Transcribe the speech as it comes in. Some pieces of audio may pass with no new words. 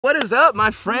What is up,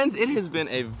 my friends? It has been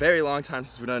a very long time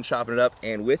since we've done Chopping It Up,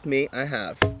 and with me I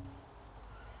have...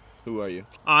 Who are you?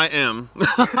 I am.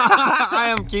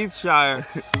 I am Keith Shire.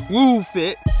 Woo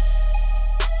fit.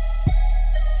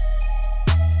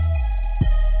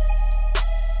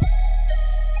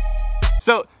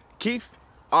 So, Keith,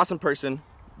 awesome person,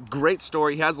 great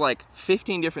story. He has like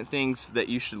 15 different things that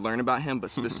you should learn about him, but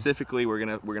specifically we're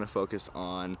gonna focus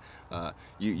on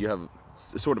you have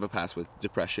sort of a past with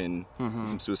depression,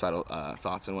 some suicidal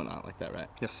thoughts and whatnot like that, right?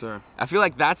 Yes, sir. I feel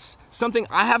like that's something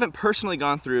I haven't personally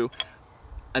gone through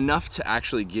enough to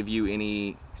actually give you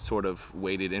any sort of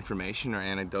weighted information or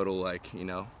anecdotal, like, you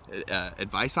know,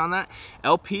 advice on that.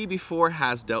 LP before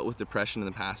has dealt with depression in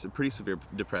the past, a pretty severe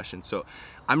depression. So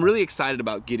I'm really excited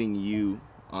about getting you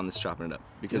on this Chopping It Up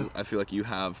because I feel like you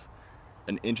have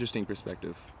an interesting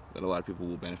perspective that a lot of people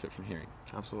will benefit from hearing.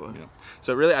 Absolutely. You know?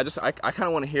 So really, I kind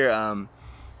of want to hear,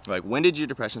 like, when did your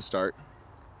depression start?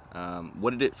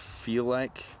 What did it feel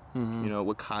like? You know,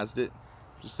 what caused it?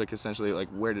 Just like essentially, like,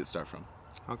 where did it start from?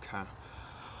 Okay.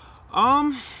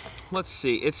 Let's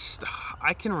see.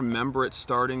 I can remember it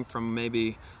starting from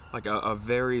maybe like a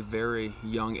very, very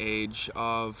young age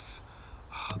of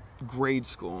grade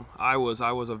school. I was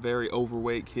a very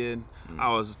overweight kid.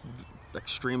 I was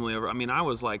extremely over. I mean, I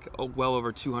was like well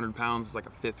over 200 pounds as like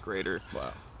a 5th grader.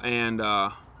 Wow. And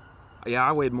yeah,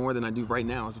 I weighed more than I do right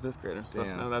now as a 5th grader. So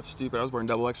no, that's stupid. I was wearing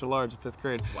double extra large in 5th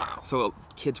grade. Wow. So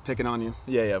kids picking on you.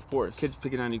 Yeah, of course. Kids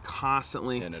picking on you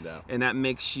constantly. Yeah, no doubt. And that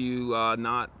makes you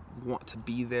not want to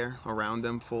be there around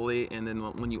them fully. And then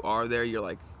when you are there, you're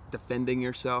like defending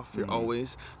yourself. You're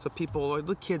always, so people,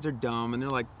 the kids are dumb and they're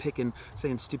like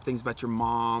saying stupid things about your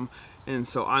mom. And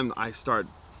so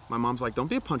my mom's like, don't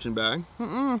be a punching bag.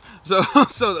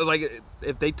 So like,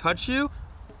 if they touch you,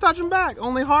 touch them back,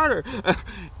 only harder.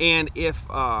 And if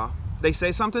they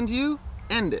say something to you,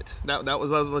 end it. That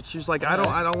was she's like, I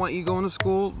don't want you going to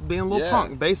school being a little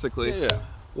punk, basically. Yeah.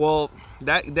 Well,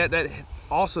 that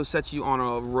also sets you on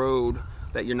a road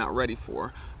that you're not ready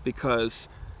for, because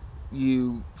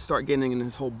you start getting in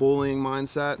this whole bullying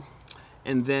mindset,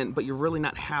 but you're really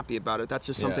not happy about it. That's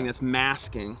just something that's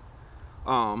masking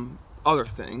other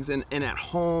things. And at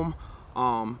home,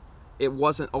 it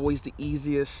wasn't always the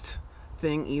easiest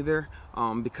thing either,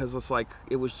 because it's like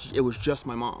it was just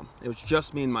my mom. It was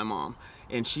just me and my mom,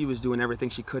 and she was doing everything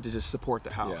she could to just support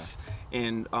the house,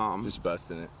 and just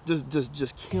busting it,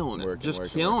 just killing it,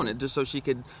 killing it, just so she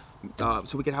could,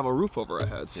 so we could have a roof over our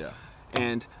heads. Yeah.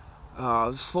 And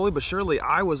slowly but surely,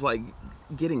 I was like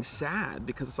getting sad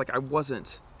because it's like I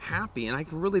wasn't happy, and I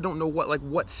really don't know what it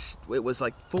was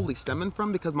like fully stemming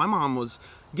from, because my mom was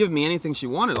giving me anything she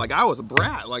wanted. Like, I was a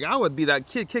brat. Like, I would be that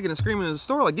kid kicking and screaming in the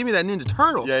store, like, give me that Ninja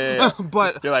Turtle. Yeah.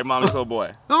 But you're like mama's little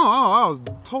boy. I was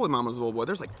totally mama's little boy.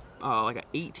 There's like an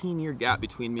 18-year gap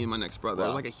between me and my next brother.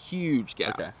 There's like a huge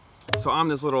gap. Okay. So I'm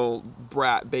this little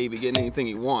brat baby getting anything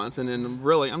he wants, and then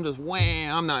really I'm just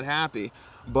I'm not happy.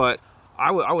 But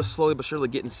I was slowly but surely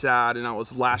getting sad, and I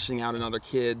was lashing out at other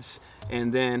kids,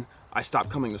 and then I stopped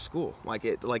coming to school.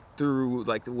 Through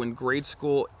when grade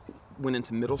school went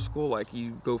into middle school, like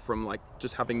you go from like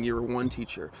just having year 1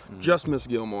 teacher, just Miss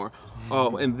Gilmore,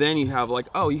 and then you have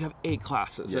you have 8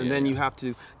 classes, and then you have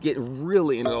to get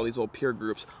really into all these old peer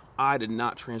groups. I did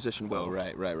not transition well. Oh,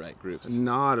 right, groups.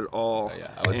 Not at all.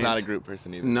 Oh, I was not a group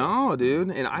person either. No,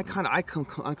 dude, and I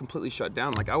completely shut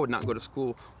down. Like, I would not go to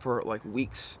school for like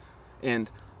weeks, and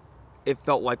it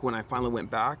felt like when I finally went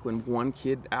back, when one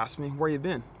kid asked me, where you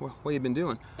been? What you been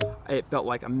doing? It felt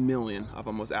like a million of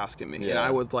them was asking me. Yeah. And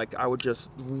I would just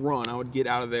run. I would get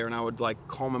out of there, and I would like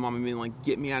call my mom and be like,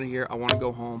 get me out of here. I want to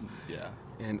go home. Yeah.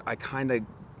 And I kind of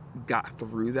got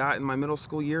through that in my middle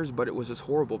school years, but it was just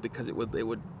horrible because it would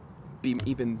be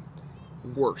even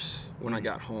worse when I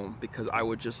got home, because I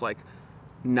would just like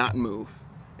not move.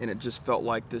 And it just felt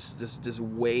like this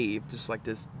wave, just like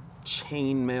this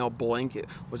chainmail blanket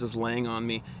was just laying on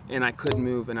me, and I couldn't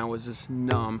move, and I was just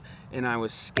numb, and I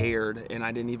was scared, and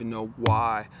I didn't even know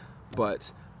why.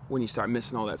 But when you start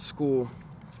missing all that school,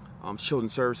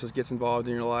 children's services gets involved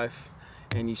in your life,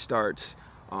 and you start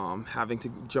having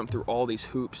to jump through all these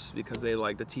hoops, because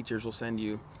the teachers will send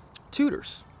you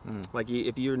tutors. Like,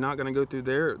 if you're not going to go through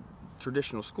their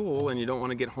traditional school and you don't want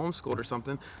to get homeschooled or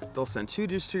something, they'll send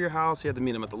tutors to your house. You have to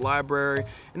meet them at the library,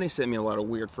 and they sent me a lot of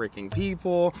weird freaking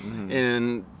people,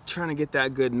 and trying to get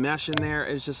that good mesh in there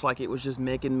is just like, it was just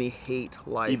making me hate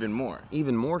life even more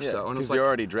so. And because you're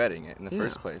already dreading it in the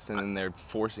first place, and then they're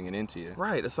forcing it into you.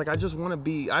 Right. It's like,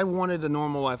 I wanted a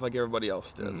normal life like everybody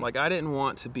else did. Like, I didn't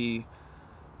want the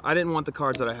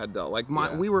cards that I had dealt. Like,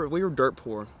 we were dirt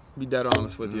poor, to be dead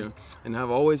honest with you, and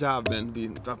always have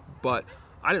been. But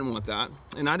I didn't want that,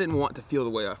 and I didn't want to feel the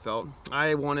way I felt.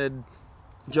 I wanted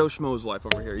Joe Schmo's life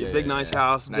over here. Big nice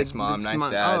house, nice big, mom, big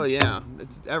nice dad. Oh yeah,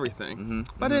 it's everything.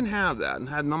 But I didn't have that, and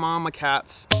had my mom, my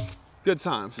cats, good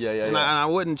times. And I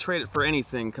wouldn't trade it for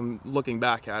anything. Looking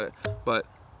back at it, but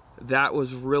that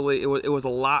was really it was a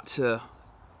lot to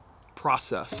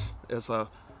process as a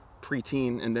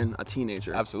preteen and then a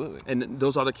teenager. Absolutely. And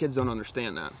those other kids don't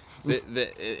understand that. The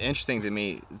interesting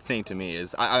thing to me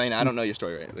is, I mean, I don't know your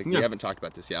story, right? Like, we haven't talked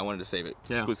about this yet. I wanted to save it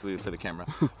exclusively for the camera.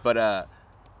 But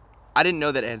I didn't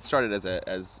know that it had started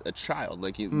as a child,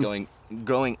 like you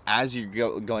growing as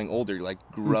you're going older, like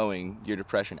growing your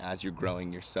depression as you're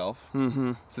growing yourself.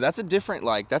 So that's a different,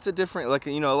 like,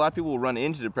 you know, a lot of people will run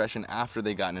into depression after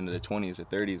they've gotten into their 20s or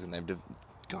 30s and they've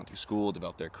gone through school,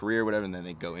 developed their career, whatever, and then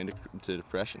they go into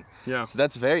depression. So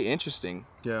that's very interesting.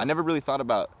 I never really thought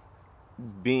about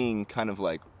being kind of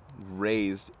like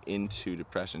raised into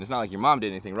depression. It's not like your mom did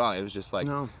anything wrong. It was just like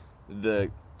the,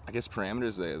 I guess,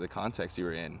 parameters, the context you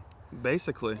were in.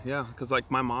 Basically, yeah, because like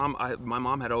my mom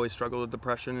had always struggled with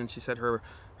depression, and she said her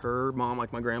mom,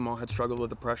 like my grandma, had struggled with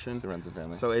depression. So it runs the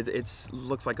family. So it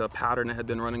looks like a pattern that had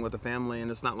been running with the family,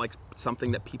 and it's not like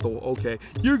something that people, okay,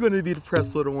 you're going to be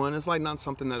depressed, little one. It's like not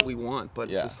something that we want, but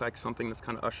it's just like something that's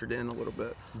kind of ushered in a little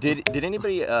bit. Did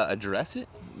anybody address it?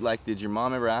 Like, did your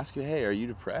mom ever ask you, hey, are you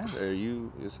depressed?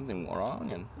 Is something wrong?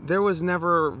 And there was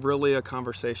never really a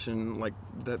conversation like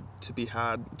that to be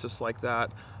had just like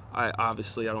that. I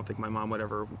don't think my mom would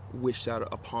ever wish that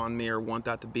upon me or want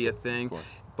that to be a thing.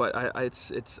 But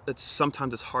it's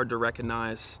sometimes it's hard to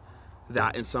recognize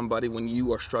that in somebody when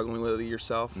you are struggling with it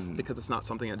yourself, because it's not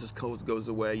something that just goes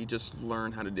away. You just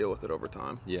learn how to deal with it over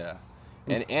time.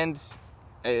 And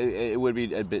it would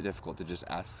be a bit difficult to just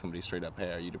ask somebody straight up,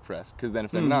 hey, are you depressed? Because then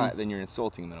if they're not, then you're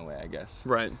insulting them in a way, I guess.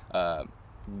 Right.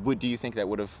 Do you think that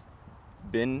would have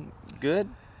been good?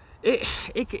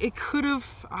 It could have,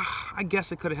 I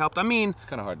guess it could have helped. I mean, it's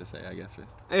kind of hard to say, I guess. Right?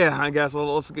 Yeah, I guess.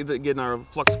 Let's get in our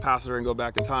flux capacitor and go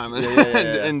back in time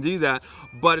and do that.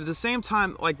 But at the same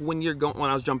time, like when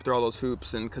I was jumping through all those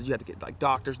hoops, and because you had to get like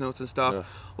doctor's notes and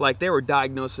stuff, like they were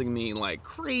diagnosing me like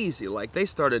crazy. Like they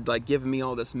started like giving me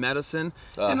all this medicine,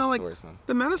 and like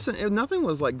the medicine, nothing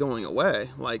was like going away.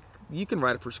 Like you can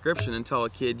write a prescription and tell a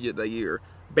kid that you're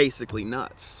basically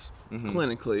nuts.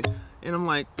 Clinically, and I'm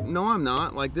like, no, I'm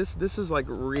not. Like this is like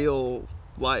real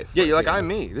life. Yeah, you're like, I'm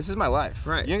me. This is my life.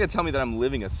 Right. You ain't gonna tell me that I'm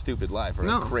living a stupid life or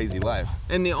a crazy life.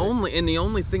 And the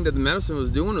only thing that the medicine was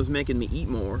doing was making me eat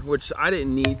more, which I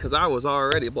didn't need because I was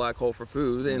already a black hole for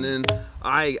food. And then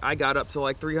I got up to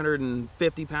like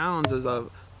 350 pounds as a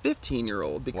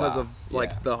 15-year-old because of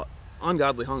like the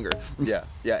ungodly hunger.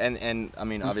 And I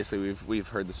mean, obviously we've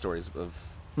heard the stories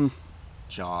of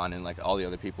John and like all the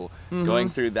other people going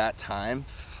through that time,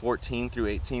 14 through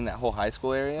 18, that whole high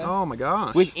school area. Oh my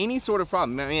gosh. With any sort of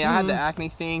problem. I mean, I had the acne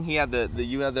thing, you had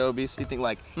the obesity thing,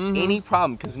 like any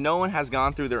problem, because no one has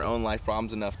gone through their own life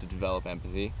problems enough to develop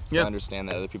empathy, to understand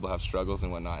that other people have struggles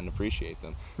and whatnot and appreciate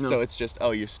them. So it's just,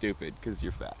 oh, you're stupid because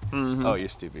you're fat. Oh, you're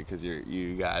stupid because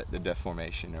you got the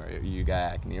deformation or you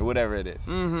got acne or whatever it is.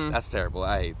 That's terrible.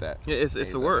 I hate that. Yeah, it's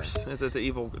the worst. It's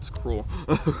evil. It's cruel.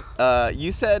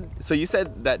 You said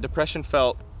that depression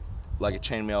felt like a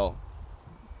chainmail,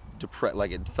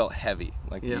 like it felt heavy,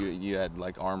 like you had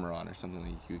like armor on or something,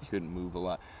 like you couldn't move a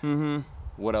lot.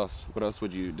 What else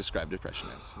would you describe depression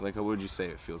as? Like, what would you say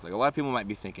it feels like? A lot of people might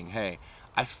be thinking, hey,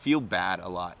 I feel bad a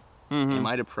lot. Am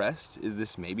I depressed? Is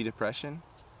this maybe depression?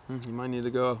 You might need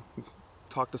to go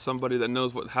talk to somebody that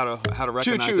knows how to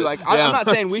recognize it. Like I'm not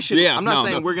saying we should. I'm not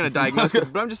saying we're gonna diagnose it,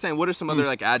 but I'm just saying, what are some other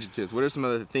like adjectives? What are some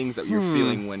other things that you're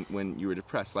feeling when you were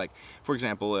depressed? Like, for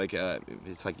example, like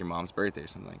it's like your mom's birthday or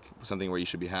something, like something where you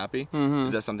should be happy.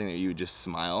 Is that something that you would just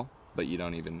smile, but you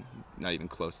don't not even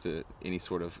close to any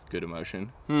sort of good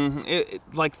emotion?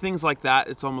 Like things like that,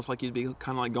 it's almost like you'd be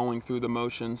kind of like going through the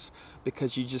motions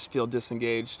because you just feel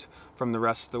disengaged from the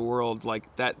rest of the world.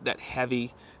 Like that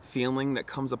heavy feeling that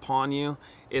comes upon you,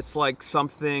 it's like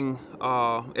something,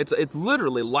 it's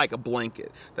literally like a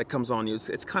blanket that comes on you.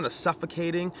 It's kind of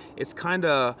suffocating. It's kind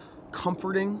of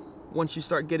comforting once you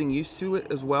start getting used to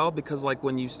it as well, because like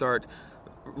when you start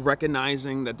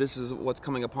recognizing that this is what's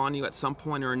coming upon you, at some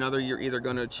point or another you're either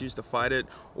going to choose to fight it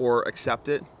or accept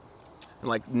it. And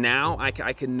like now I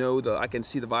can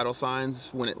see the vital signs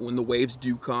when the waves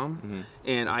do come,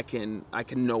 and I can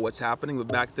know what's happening. But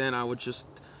back then I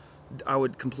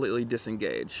would completely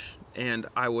disengage, and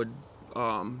I would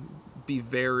be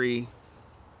very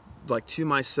like to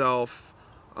myself.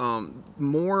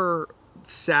 More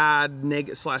sad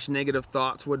negative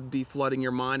thoughts would be flooding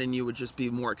your mind, and you would just be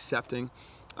more accepting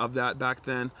of that back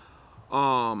then.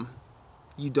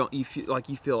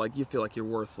 you feel like you're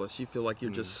worthless. You feel like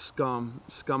you're just scum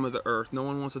of the earth. No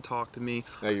one wants to talk to me.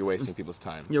 No, you're wasting people's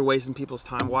time. You're wasting people's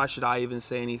time. Why should I even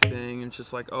say anything? And it's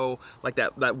just like, oh, like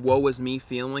that woe is me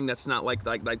feeling. That's not like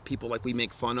people like we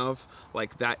make fun of.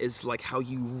 Like that is like how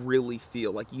you really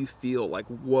feel. Like you feel like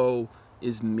woe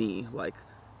is me. Like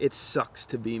it sucks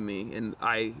to be me, and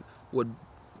I would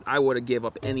have gave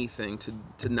up anything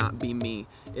to not be me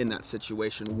in that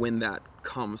situation when that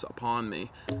comes upon me.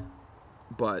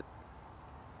 But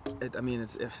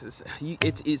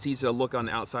it's easy to look on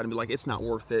the outside and be like, it's not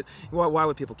worth it. Why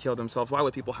would people kill themselves? Why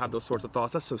would people have those sorts of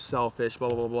thoughts? That's so selfish, blah,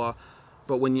 blah, blah, blah.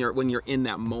 But when you're in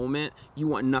that moment, you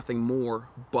want nothing more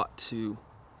but to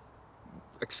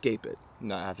escape it.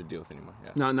 Not have to deal with it anymore.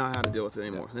 Yeah. Not have to deal with it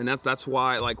anymore. Yeah. And that's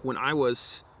why, like, when I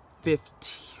was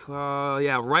 15,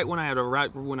 right when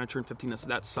I turned 15,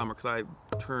 that summer, because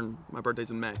my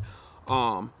birthday's in May.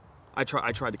 I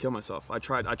tried to kill myself. I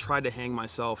tried to hang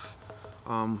myself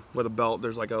with a belt. There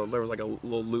was like a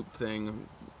little loop thing,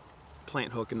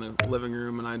 plant hook in the living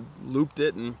room, and I looped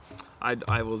it, and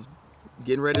I was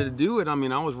getting ready to do it. I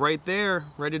mean, I was right there,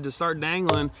 ready to start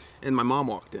dangling, and my mom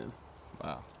walked in.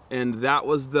 Wow. And that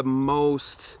was the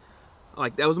most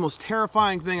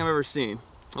terrifying thing I've ever seen.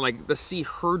 Like, to see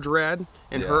her dread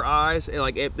in her eyes,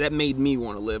 that made me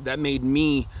want to live. That made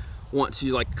me want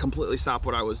to like completely stop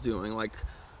what I was doing. Like,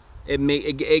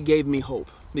 it gave me hope,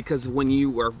 because when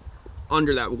you are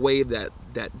under that wave, that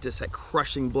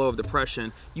crushing blow of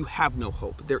depression, you have no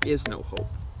hope. There is no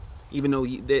hope. Even though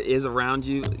it is around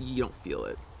you, you don't feel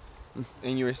it.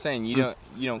 And you were saying you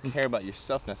don't care about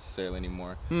yourself necessarily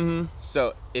anymore. Mm-hmm.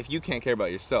 So if you can't care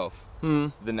about yourself,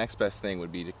 the next best thing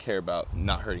would be to care about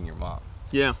not hurting your mom.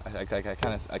 Yeah. I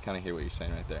kind of hear what you're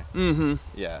saying right there. Mm-hmm.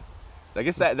 Yeah. I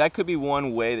guess that could be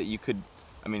one way that you could.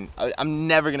 I mean, I'm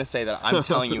never gonna say that I'm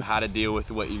telling you how to deal with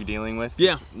what you're dealing with.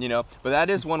 Yeah. You know, but that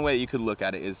is one way that you could look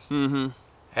at it. Is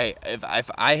hey,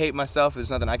 if I hate myself, there's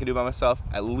nothing I can do by myself.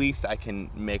 At least I can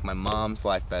make my mom's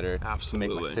life better.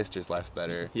 Absolutely. Make my sister's life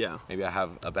better. Yeah. Maybe I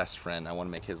have a best friend. I want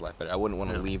to make his life better. I wouldn't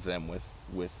want to leave them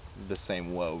with the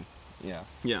same woe. Yeah.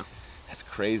 Yeah. That's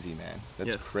crazy, man.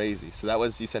 That's crazy. So that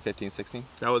was, you said 15, 16?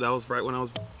 That was right when I was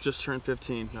just turned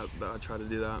 15. I tried to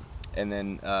do that. And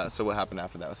then, so what happened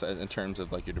after that? So in terms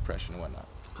of like your depression and whatnot,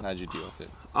 how'd you deal with it?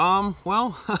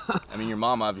 Well, I mean, your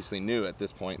mom obviously knew at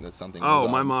this point that something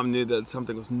was my mom knew that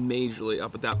something was majorly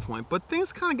up at that point. But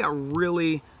things kind of got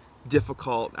really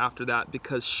difficult after that,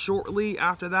 because shortly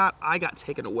after that, I got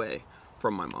taken away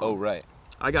from my mom. Oh, right.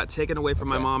 I got taken away from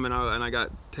my mom, and I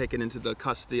got taken into the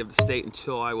custody of the state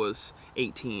until I was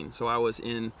 18. So I was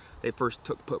in. They first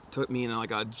took me in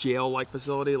like a jail-like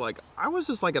facility. Like, I was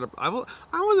just like I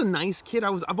was a nice kid.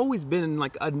 I've always been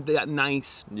like that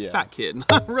nice fat kid.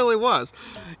 I really was.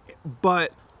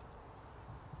 But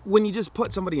when you just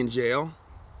put somebody in jail,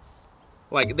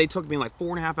 like, they took me like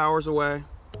 4.5 hours away.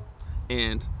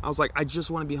 And I was like, I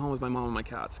just want to be home with my mom and my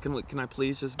cats. Can I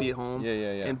please just be at home?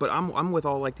 Yeah. But I'm with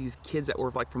all like these kids that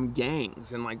were like from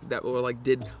gangs and like that were like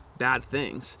did bad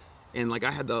things, and like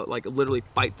I had to like literally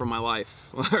fight for my life.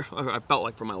 I felt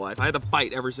like for my life. I had to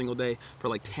fight every single day for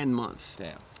like 10 months.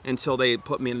 Damn. Until they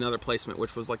put me in another placement,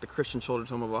 which was like the Christian Children's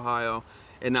Home of Ohio,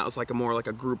 and that was like a more like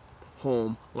a group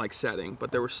home like setting.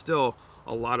 But there were still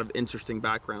a lot of interesting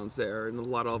backgrounds there and a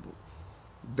lot of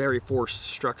very forced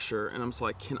structure, and I'm just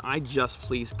like, can I just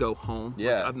please go home?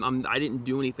 Yeah. Like, I didn't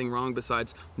do anything wrong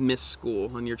besides miss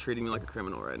school, and you're treating me like a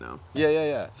criminal right now.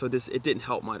 Yeah. So it didn't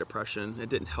help my depression. It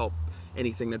didn't help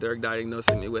anything that they're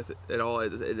diagnosing me with at all.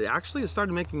 It actually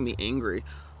started making me angry.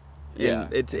 Yeah.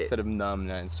 Instead of numb,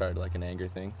 it started like an anger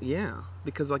thing. Yeah,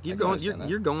 because like you're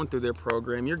going through their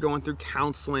program, you're going through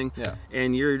counseling. Yeah.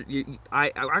 And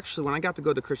I actually, when I got to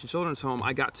go to the Christian Children's Home,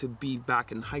 I got to be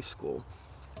back in high school,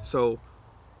 so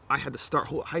I had to start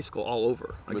high school all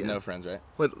over again. With no friends, right?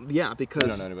 But yeah, because you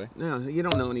don't know anybody. No, you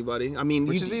don't know anybody. I mean,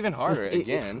 which is even harder.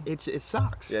 Again, it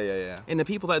sucks. Yeah. And the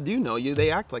people that do know you,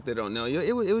 they act like they don't know you.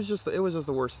 It was just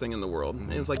the worst thing in the world.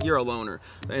 It was like, you're a loner,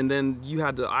 and then you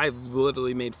had to. I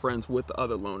literally made friends with the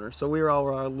other loners, so we were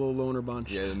all our little loner bunch.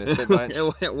 Yeah, the misfit bunch.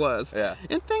 It was. Yeah.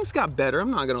 And things got better.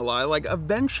 I'm not gonna lie. Like,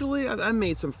 eventually, I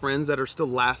made some friends that are still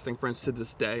lasting friends to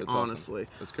this day. That's honestly.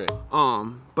 Awesome. That's great.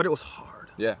 But it was hard.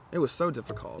 Yeah. It was so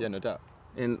difficult. Yeah, no doubt.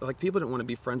 And like, people didn't want to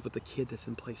be friends with the kid that's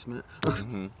in placement.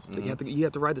 You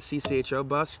have to ride the CCHO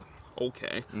bus.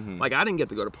 Okay. Like, I didn't get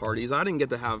to go to parties. I didn't get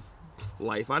to have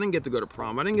life. I didn't get to go to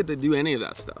prom. I didn't get to do any of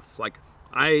that stuff. Like,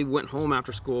 I went home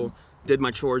after school, did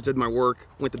my chores, did my work,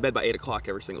 went to bed by 8 o'clock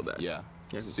every single day. Yeah.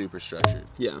 Super structured.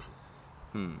 Yeah.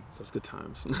 So it's good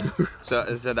times. so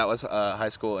that was high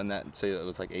school, and so it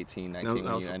was like 18, 19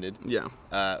 when you ended. Yeah.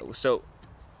 So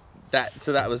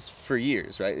So that was for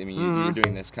years, right? I mean, you were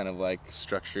doing this kind of like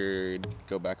structured,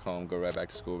 go back home, go right back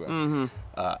to school.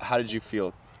 How did you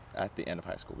feel at the end of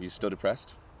high school? Were you still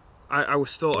depressed? I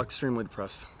was still extremely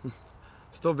depressed.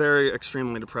 Still very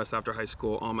extremely depressed after high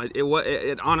school.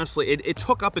 It honestly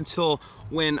took up until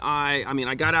when I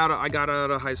got out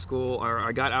of high school,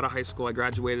 I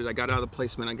graduated, I got out of the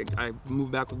placement, I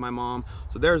moved back with my mom.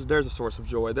 So there's a source of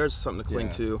joy. There's something to cling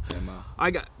to.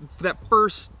 I got that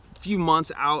first few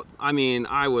months out. I mean,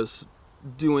 I was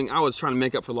trying to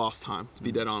make up for lost time, to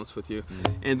be dead honest with you.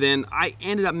 And then I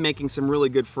ended up making some really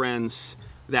good friends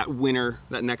that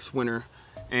next winter.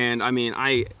 And I mean,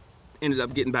 I ended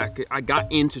up getting back. I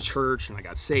got into church and I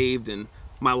got saved, and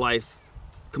my life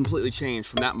completely changed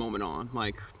from that moment on.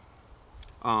 Like,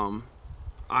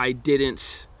 I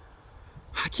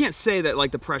can't say that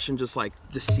like depression just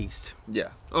ceased. Yeah.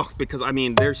 Oh, because I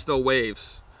mean, there's still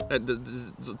waves that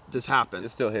this happened. It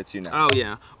still hits you now. Oh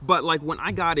yeah. But like when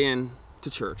I got in to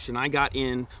church and I got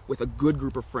in with a good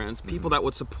group of friends, people that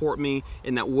would support me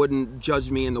and that wouldn't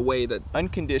judge me in the way that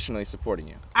unconditionally supporting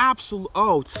you. Absolutely.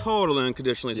 Oh, totally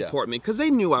unconditionally support me, because they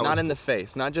knew I was not in the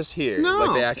face, not just here. No,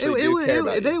 like they actually do care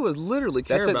about you. They would literally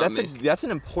care about me. That's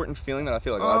an important feeling that I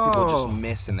feel like a lot of people just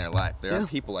miss in their life. There are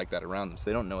people like that around them, so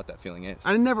they don't know what that feeling is.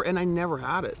 I never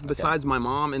had it. Besides my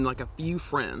mom and like a few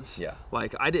friends. Yeah.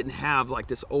 Like I didn't have like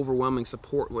this overwhelming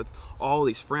support with all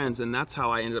these friends, and that's how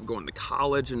I ended up going to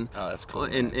college. And oh, that's cool.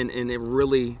 And it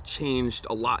really changed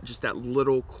a lot. Just that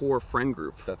little core friend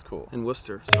group. That's cool. In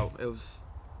Worcester, so it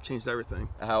changed everything.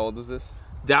 How old was this?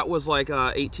 That was like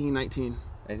 18, 19.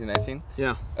 18, 19?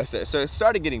 Yeah. So it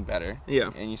started getting better.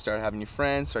 Yeah. And you started having your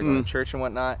friends, started going to church and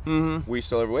whatnot. Were you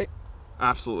still overweight?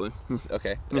 Absolutely.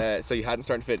 Okay. So you hadn't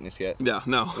started fitness yet? Yeah,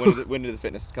 no. When did the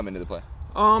fitness come into the play?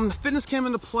 The fitness came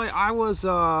into play. I was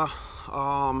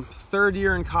third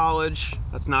year in college.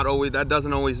 That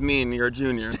doesn't always mean you're a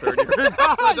junior. Third year in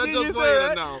college. I just want you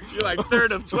to know. You're like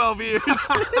third of 12 years.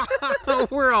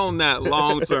 We're on that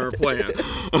long-term plan.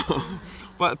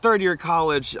 But third year of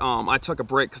college, I took a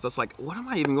break because I was like, what am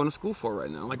I even going to school for right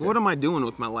now? Like, what am I doing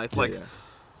with my life?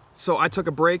 So I took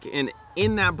a break, and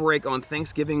in that break on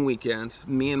Thanksgiving weekend,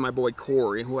 me and my boy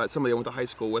Corey, somebody I went to high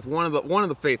school with, one of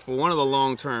the faithful, one of the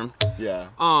long-term. Yeah.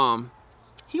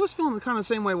 He was feeling kind of the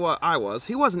same way what I was.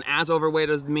 He wasn't as overweight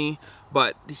as me,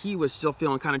 but he was still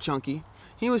feeling kind of chunky.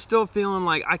 He was still feeling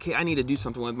like, I need to do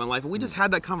something with my life. And we just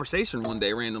had that conversation one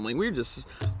day randomly. We just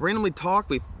randomly talked.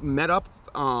 We met up,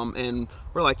 and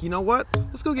we're like, you know what?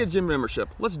 Let's go get a gym membership.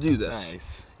 Let's do this.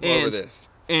 Nice. Love this.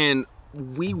 And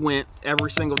we went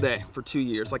every single day for 2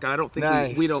 years. Like I don't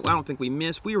think we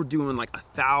missed. We were doing like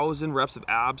 1,000 reps of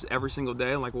abs every single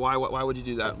day. Like why would you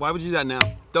do that? Why would you do that now?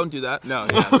 Don't do that. No,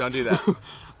 yeah, don't do that.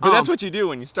 But that's what you do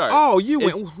when you start. Oh, we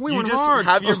went hard. You just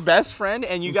have your best friend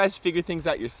and you guys figure things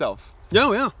out yourselves.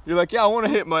 Yeah. You're like, yeah, I want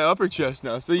to hit my upper chest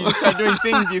now. So you just start doing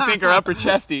things you think are upper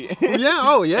chesty.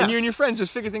 Yeah, yeah. And you and your friends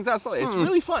just figure things out slowly. It's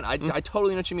really fun. I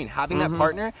totally know what you mean. Having that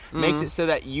partner makes it so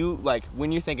that you, like,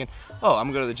 when you're thinking, oh,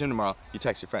 I'm going to go to the gym tomorrow, you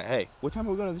text your friend, hey, what time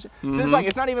are we going to the gym? So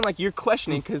it's not even like you're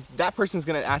questioning, because that person's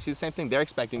going to ask you the same thing. They're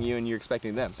expecting you and you're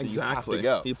expecting them. So you have to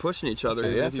go. You're pushing each other,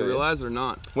 if you realize it or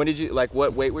not. When did you, like,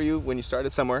 what weight were you when you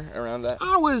started? Somewhere around that?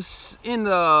 I was in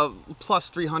the plus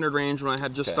 300 range when I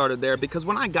had just started there, because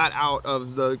when I got out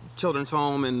of the children's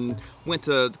home and went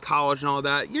to college and all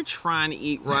that, you're trying to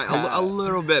eat right a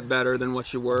little bit better than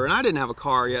what you were. And I didn't have a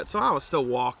car yet, so I was still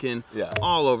walking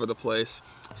all over the place.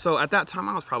 So at that time,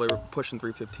 I was probably pushing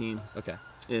 315. Okay.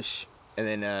 Ish. And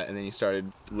then you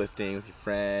started lifting with your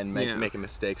friend, making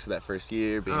mistakes for that first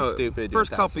year, being stupid.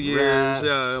 First couple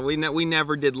years, we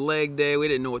never did leg day. We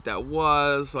didn't know what that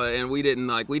was, and we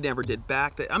never did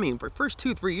back day. I mean, for the first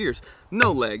 2-3 years,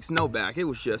 no legs, no back. It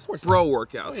was just bro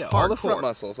workouts. Oh, all the front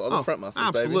muscles,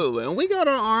 absolutely. Baby. And we got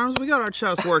our arms, we got our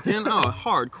chest working.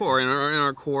 Hardcore in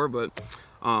our core, but.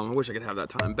 I wish I could have that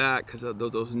time back, because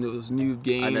those new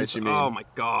games. I know what you mean. Oh my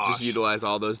gosh! Just utilize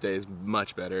all those days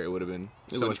much better. It would have been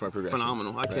so much more progression.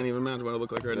 Phenomenal. I can't even imagine what I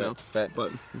look like right now.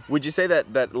 But would you say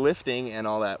that lifting and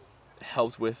all that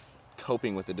helped with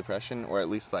coping with the depression, or at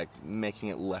least like making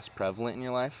it less prevalent in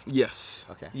your life? Yes.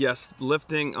 Okay. Yes,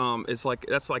 lifting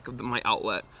that's like my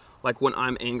outlet. Like when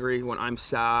I'm angry, when I'm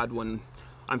sad, when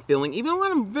I'm feeling, even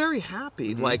when I'm very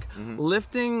happy,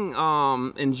 lifting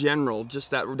in general,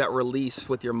 just that release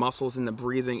with your muscles and the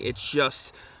breathing, it's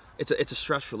a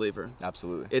stress reliever.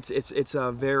 Absolutely. It's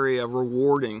a very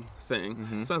rewarding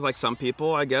thing. Sounds like some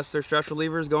people, I guess, their stress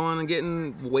relievers going and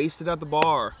getting wasted at the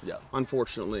bar. Yeah.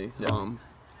 Unfortunately. Yeah.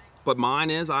 But mine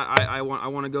is I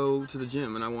want to go to the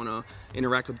gym and I want to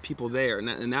interact with people there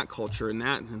and that culture and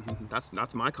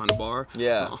that's my kind of bar.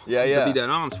 Yeah, To be dead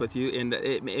honest with you, and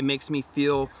it makes me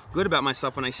feel good about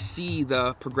myself when I see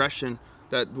the progression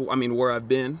that where I've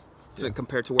been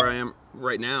compared to where I am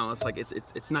right now. It's like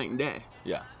it's night and day.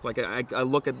 Yeah. Like I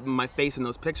look at my face in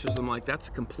those pictures, I'm like, that's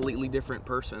a completely different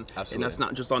person. Absolutely. And that's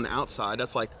not just on the outside.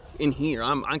 That's like in here,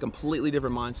 I'm completely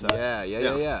different mindset.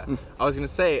 Yeah. I was gonna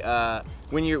say,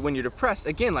 when you're depressed,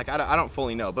 again, like I don't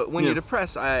fully know, but when you're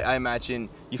depressed, I imagine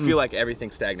you feel like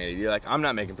everything's stagnated. You're like, I'm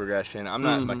not making progression. I'm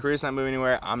not. My career's not moving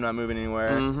anywhere. I'm not moving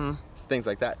anywhere. Things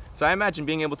like that. So I imagine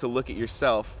being able to look at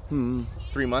yourself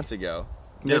 3 months ago.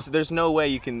 There's no way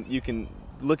you can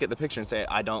look at the picture and say,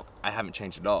 I haven't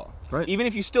changed at all. Right. Even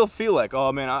if you still feel like,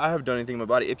 oh man, I haven't done anything with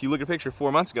my body. If you look at a picture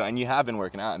 4 months ago and you have been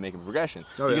working out and making progression,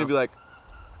 you're gonna be like,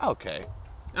 okay,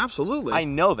 absolutely. I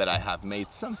know that I have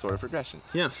made some sort of progression.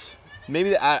 Yes.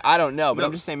 Maybe I don't know, but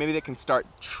I'm just saying maybe that can start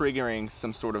triggering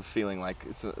some sort of feeling like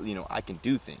it's I can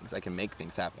do things, I can make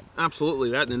things happen. Absolutely,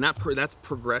 that's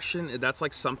progression. That's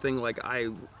like something like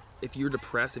if you're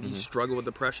depressed, if you struggle with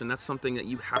depression, that's something that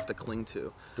you have to cling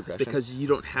to. Progression? Because you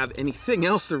don't have anything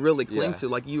else to really cling to.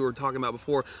 Like you were talking about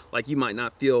before, like you might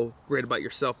not feel great about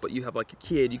yourself, but you have like a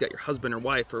kid, you got your husband or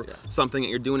wife or something that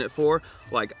you're doing it for.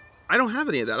 Like I don't have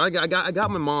any of that. I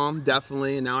got my mom,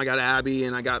 definitely, and now I got Abby,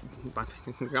 and I got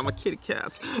my kitty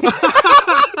cats.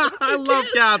 I love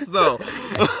cats though.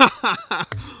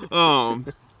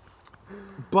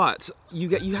 But you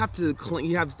have to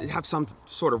have some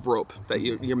sort of rope that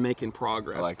you're making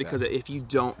progress. I like because that. if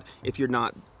you're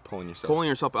not pulling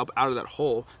yourself up out of that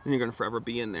hole, then you're gonna forever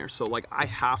be in there. So like I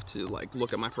have to like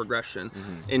look at my progression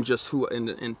and just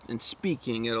and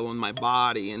speaking it in my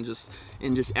body and just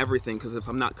everything. Because if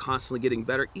I'm not constantly getting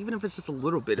better, even if it's just a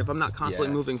little bit, if I'm not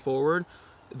constantly moving forward,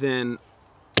 then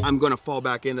I'm gonna fall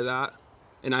back into that.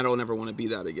 And I don't ever want to be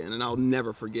that again, and I'll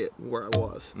never forget where I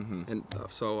was. And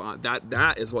so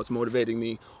that is what's motivating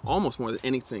me almost more than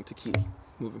anything to keep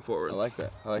moving forward. I like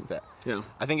that. Yeah.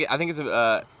 I think it's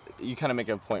you kind of make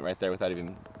a point right there without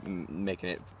even making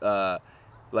it.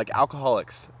 Like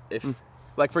alcoholics,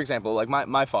 like for example, like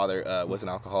my father was an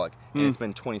alcoholic, and it's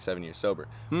been 27 years sober.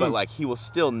 But like he will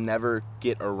still never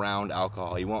get around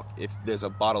alcohol. He won't. If there's a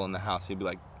bottle in the house, he'll be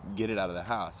like, get it out of the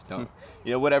house. Don't,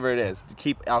 whatever it is,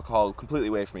 keep alcohol completely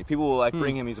away from me. People will like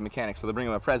bring him, he's a mechanic, so they'll bring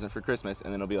him a present for Christmas,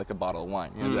 and then it'll be like a bottle of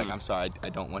wine. He'll be like, I'm sorry, I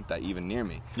don't want that even near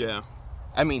me. Yeah.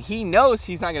 I mean, he knows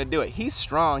he's not gonna do it. He's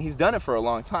strong, he's done it for a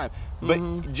long time.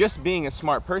 But just being a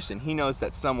smart person, he knows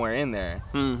that somewhere in there,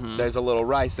 there's a little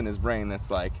rice in his brain that's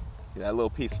like, that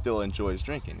little piece still enjoys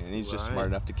drinking, and he's just smart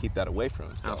enough to keep that away from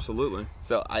himself. Absolutely.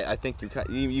 So I think you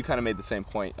kind of made the same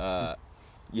point.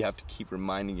 You have to keep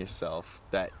reminding yourself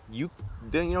that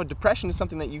depression is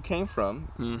something that you came from.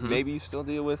 Maybe you still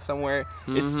deal with somewhere.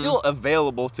 It's still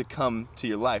available to come to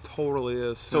your life. Totally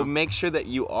is. So make sure that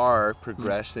you are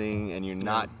progressing and you're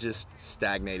not just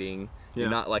stagnating. You're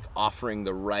not like offering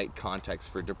the right context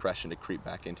for depression to creep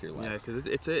back into your life. Yeah,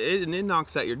 because it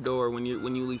knocks at your door when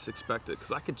you least expect it.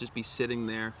 Because I could just be sitting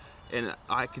there, and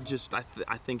I could just I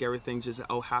think everything's just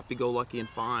happy-go-lucky and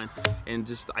fine, and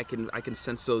just I can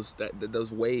sense those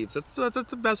waves. That's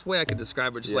the best way I could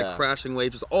describe it. Just like crashing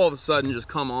waves, just all of a sudden just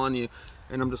come on you,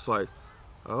 and I'm just like,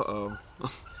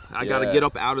 I got to get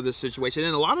up out of this situation.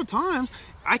 And a lot of times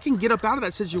I can get up out of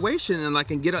that situation, and I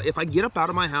can get up, if I get up out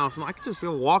of my house, and I can just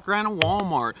go walk around a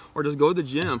Walmart or just go to the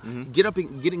gym, get up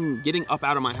and getting up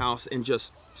out of my house and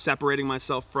just separating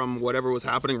myself from whatever was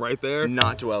happening right there.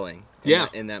 Not dwelling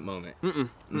in that moment.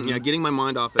 Yeah, getting my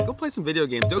mind off it. Go play some video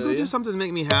games. Go do something to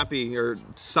make me happy or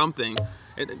something.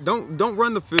 Don't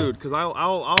run the food, because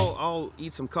I'll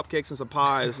eat some cupcakes and some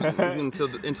pies into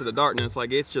the darkness.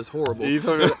 Like, it's just horrible.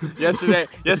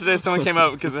 Yesterday someone came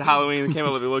up because of Halloween. They came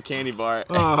up with a little candy bar,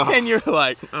 and you're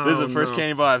like, "This is the first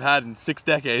candy bar I've had in 6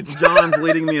 decades." John's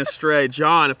leading me astray.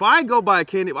 John, if I go buy a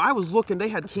candy, I was looking. They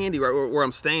had candy right where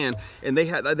I'm staying, and they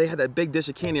had that big dish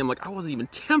of candy. I'm like, I wasn't even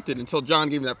tempted until John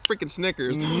gave me that freaking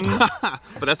Snickers.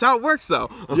 But that's how it works,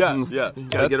 though. Yeah. You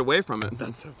gotta get away from it.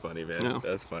 That's so funny, man. Yeah.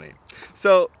 That's funny.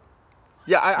 So,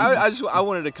 yeah, I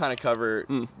wanted to kind of cover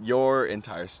your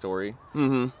entire story.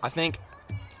 I think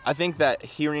that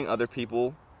hearing other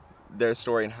people, their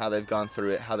story and how they've gone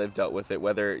through it, how they've dealt with it,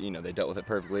 whether they dealt with it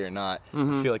perfectly or not,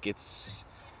 I feel like it's,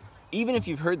 even if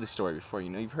you've heard the story before,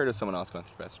 you've heard of someone else going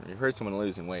through breast cancer, you've heard someone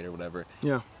losing weight or whatever.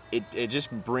 Yeah. It just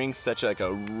brings such like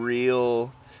a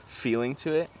real feeling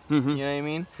to it. You know what I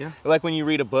mean? Yeah. Like when you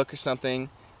read a book or something,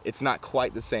 it's not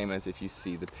quite the same as if you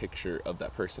see the picture of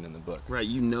that person in the book. Right,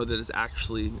 you know that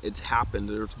it's happened,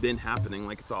 or it's been happening,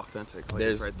 like it's authentic. Like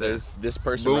There's this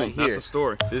person Boom, right here. that's the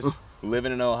story. This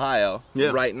living in Ohio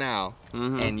right now,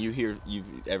 Mm-hmm.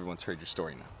 and everyone's heard your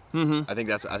story now. Mm-hmm. I think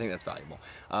that's valuable.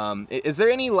 Is there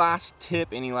any last tip,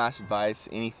 any last advice,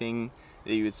 anything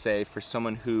that you would say for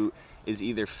someone who is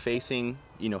either facing,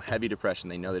 heavy depression,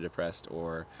 they know they're depressed,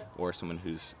 or someone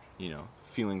who's,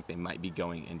 feeling they might be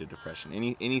going into depression?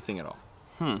 Anything at all?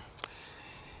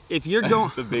 If you're going,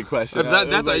 That's a big question.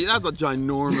 that's a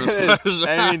ginormous question.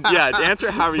 I mean, yeah, answer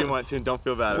it however you want to, and don't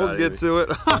feel bad about it. We'll get to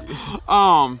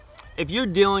it. If you're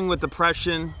dealing with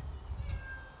depression,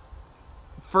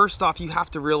 first off, you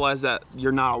have to realize that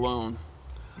you're not alone,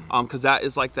 because that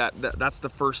is like that's the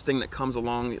first thing that comes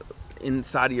along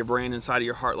inside of your brain, inside of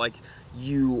your heart. Like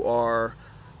you are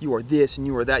this and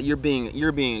you are that. You're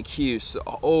being accused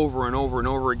over and over and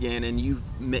over again, and you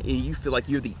feel like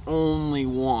you're the only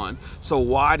one. So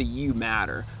why do you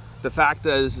matter? The fact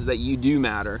is that you do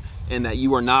matter, and that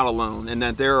you are not alone, and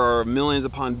that there are millions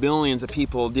upon billions of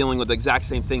people dealing with the exact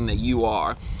same thing that you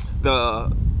are.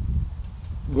 The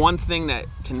one thing that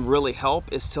can really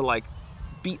help is to like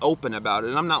be open about it.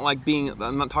 And I'm not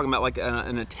talking about like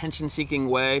an attention-seeking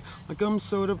way. Like, I'm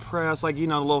so depressed. Like, the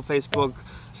little Facebook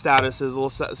statuses, little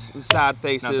sad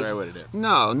faces. Not the right way to do it.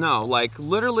 No. Like,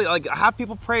 literally, like, have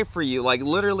people pray for you. Like,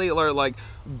 literally, or like,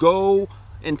 go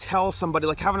and tell somebody.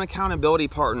 Like, have an accountability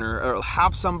partner, or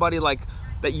have somebody like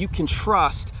that you can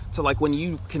trust. To like when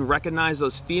you can recognize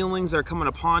those feelings that are coming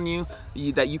upon you,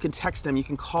 that you can text them, you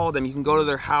can call them, you can go to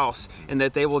their house, and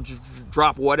that they will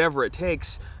drop whatever it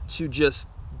takes to just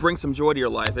bring some joy to your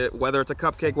life. Whether it's a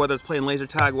cupcake, whether it's playing laser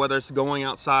tag, whether it's going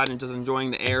outside and just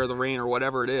enjoying the air, the rain, or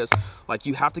whatever it is. Like,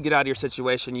 you have to get out of your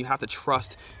situation. You have to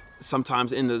trust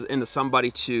sometimes into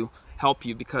somebody to help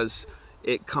you, because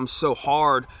it comes so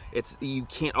hard. You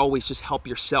can't always just help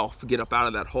yourself get up out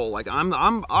of that hole. Like,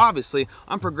 I'm obviously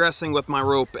progressing with my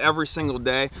rope every single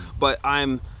day, but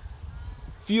I'm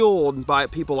fueled by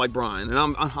people like Brian,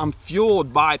 and I'm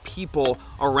fueled by people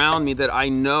around me that I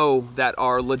know that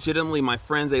are legitimately my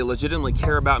friends. They legitimately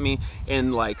care about me,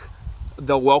 and like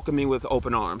they'll welcome me with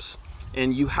open arms.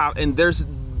 And there's,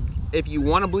 if you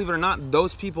want to believe it or not,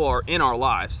 those people are in our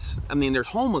lives. I mean, there's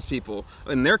homeless people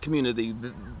in their community.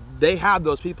 They have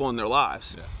those people in their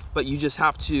lives, but you just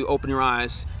have to open your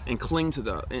eyes and cling to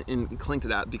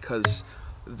that, because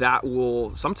that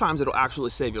will, sometimes it'll actually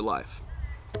save your life.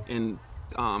 And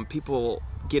people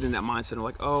get in that mindset of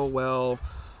like, oh well,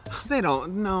 they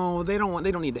don't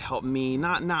need to help me,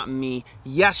 not me.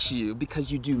 Yes,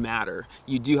 because you do matter.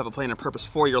 You do have a plan and purpose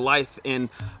for your life, and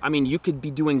I mean, you could be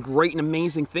doing great and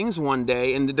amazing things one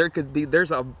day, and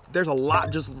there's a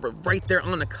lot just right there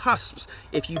on the cusps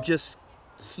if you just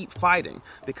keep fighting,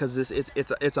 because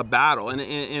it's a battle, and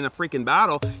in a freaking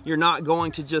battle, you're not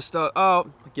going to just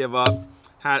give up,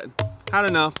 had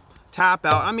enough, tap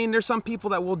out. I mean, there's some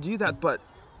people that will do that, but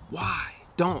why?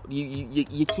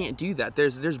 You can't do that.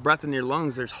 There's breath in your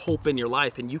lungs, there's hope in your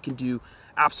life, and you can do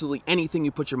absolutely anything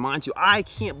you put your mind to. I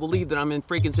can't believe that I'm in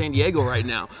freaking San Diego right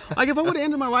now. Like, if I would have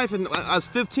ended my life when I was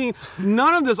 15,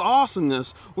 none of this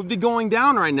awesomeness would be going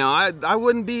down right now. I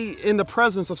wouldn't be in the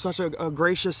presence of such a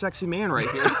gracious, sexy man right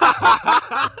here.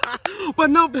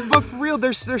 but for real,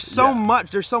 there's so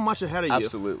much ahead of you.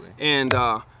 Absolutely. And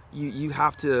you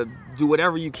have to do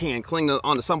whatever you can, cling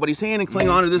onto somebody's hand and cling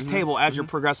onto this table as you're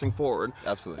progressing forward.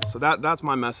 Absolutely. So that's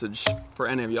my message for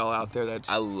any of y'all out there.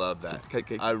 I love that.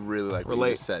 Okay. I really like what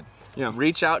you just said. Yeah.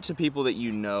 Reach out to people that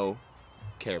you know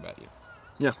care about you.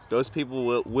 Yeah. Those people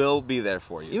will be there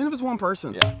for you. Even if it's one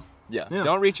person. Yeah.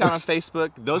 Don't reach out on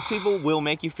Facebook. Those people will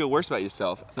make you feel worse about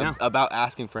yourself about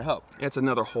asking for help. It's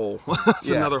another hole. It's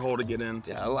another hole to get in.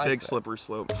 It's I like big that. slippery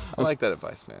slope. I like that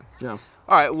advice, man. Yeah.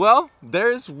 All right. Well,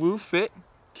 there's WooFit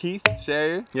Keith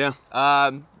Sherrier. Yeah.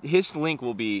 His link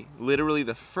will be literally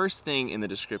the first thing in the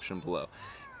description below.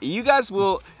 You guys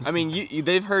will, I mean,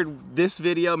 they've heard this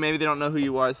video. Maybe they don't know who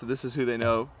you are, so this is who they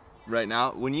know right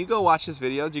now. When you go watch his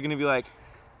videos, you're going to be like,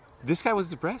 this guy was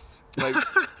depressed. Like,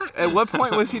 at what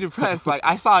point was he depressed? Like,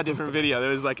 I saw a different video. There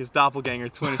was like his doppelganger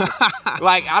twin.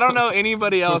 Like, I don't know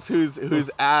anybody else who's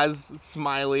as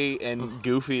smiley and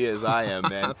goofy as I am,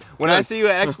 man. When I see you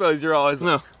at expos, you're always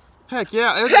like, heck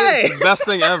yeah, it's the best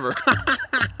thing ever.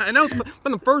 I know,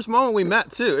 from the first moment we met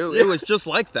too, it was just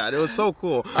like that. It was so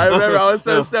cool. I remember I was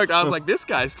so stoked. I was like, this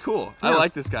guy's cool. I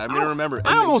like this guy. I'm gonna remember it.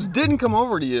 I almost didn't come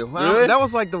over to you. Really? That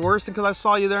was like the worst thing, because I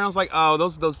saw you there and I was like, oh,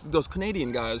 those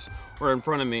Canadian guys were in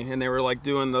front of me and they were like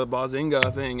doing the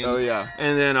Bazinga thing. And, oh yeah.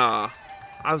 And then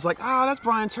I was like, ah, that's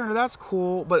Brian Turner, that's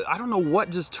cool. But I don't know what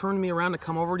just turned me around to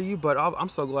come over to you, but I'm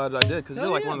so glad that I did, because you're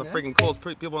like one of the freaking coolest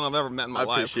people I've ever met in my life.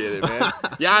 I appreciate it, man.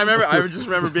 Yeah, I just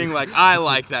remember being like, I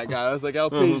like that guy. I was like,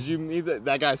 LP, did you meet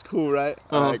that guy's cool, right?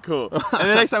 All right, cool. And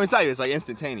the next time we saw you, it's like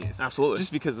instantaneous. Absolutely.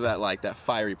 Just because of that, like, that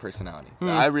fiery personality.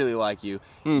 I really like you.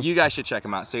 You guys should check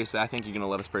him out. Seriously, I think you're gonna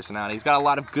love his personality. He's got a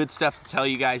lot of good stuff to tell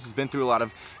you guys. He's been through a lot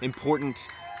of important,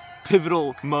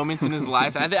 pivotal moments in his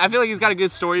life. I feel like he's got a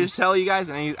good story to tell you guys,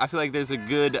 and I feel like there's a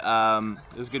good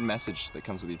message that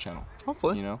comes with your channel.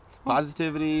 Hopefully. You know,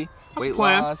 positivity, weight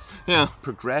plan. loss, Yeah,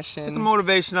 progression. get some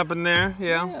motivation up in there.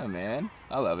 Yeah, man.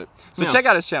 I love it. So check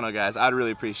out his channel, guys. I'd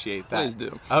really appreciate that. Please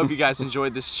do. I hope you guys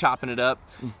enjoyed this chopping it up.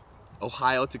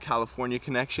 Ohio to California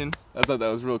connection. I thought that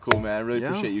was real cool, man. I really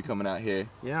appreciate you coming out here.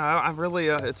 Yeah, I really,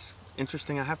 it's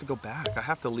interesting. I have to go back. I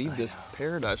have to leave this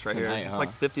paradise right Tonight, here. It's huh?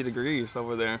 like 50 degrees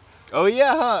over there. Oh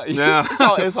yeah, huh? Yeah.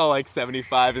 it's all like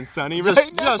 75 and sunny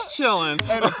right now. Just chilling.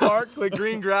 And a park with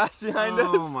green grass behind us.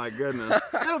 Oh my goodness.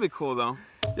 That'll be cool though.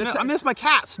 I miss my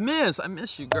cats. I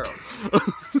miss you, girl.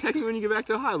 Text me when you get back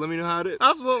to Ohio. Let me know how it is.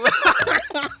 Absolutely.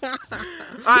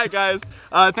 Alright guys,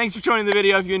 thanks for joining the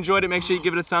video. If you enjoyed it, make sure you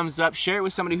give it a thumbs up. Share it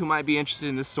with somebody who might be interested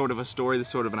in this sort of a story, this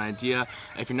sort of an idea.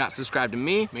 If you're not subscribed to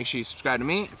me, make sure you subscribe to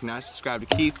me. If you're not subscribed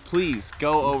to Keith, please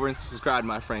go over and subscribe to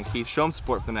my friend Keith. Show him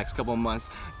support for the next couple of months.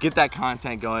 Get that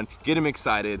content going. Get him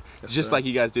excited. Just like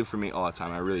you guys do for me all the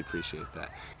time. I really appreciate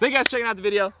that. Thank you guys for checking out the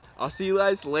video. I'll see you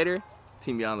guys later.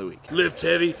 Team Beyond the Week. Lift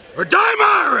heavy or die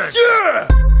MIRIN!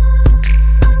 Yeah!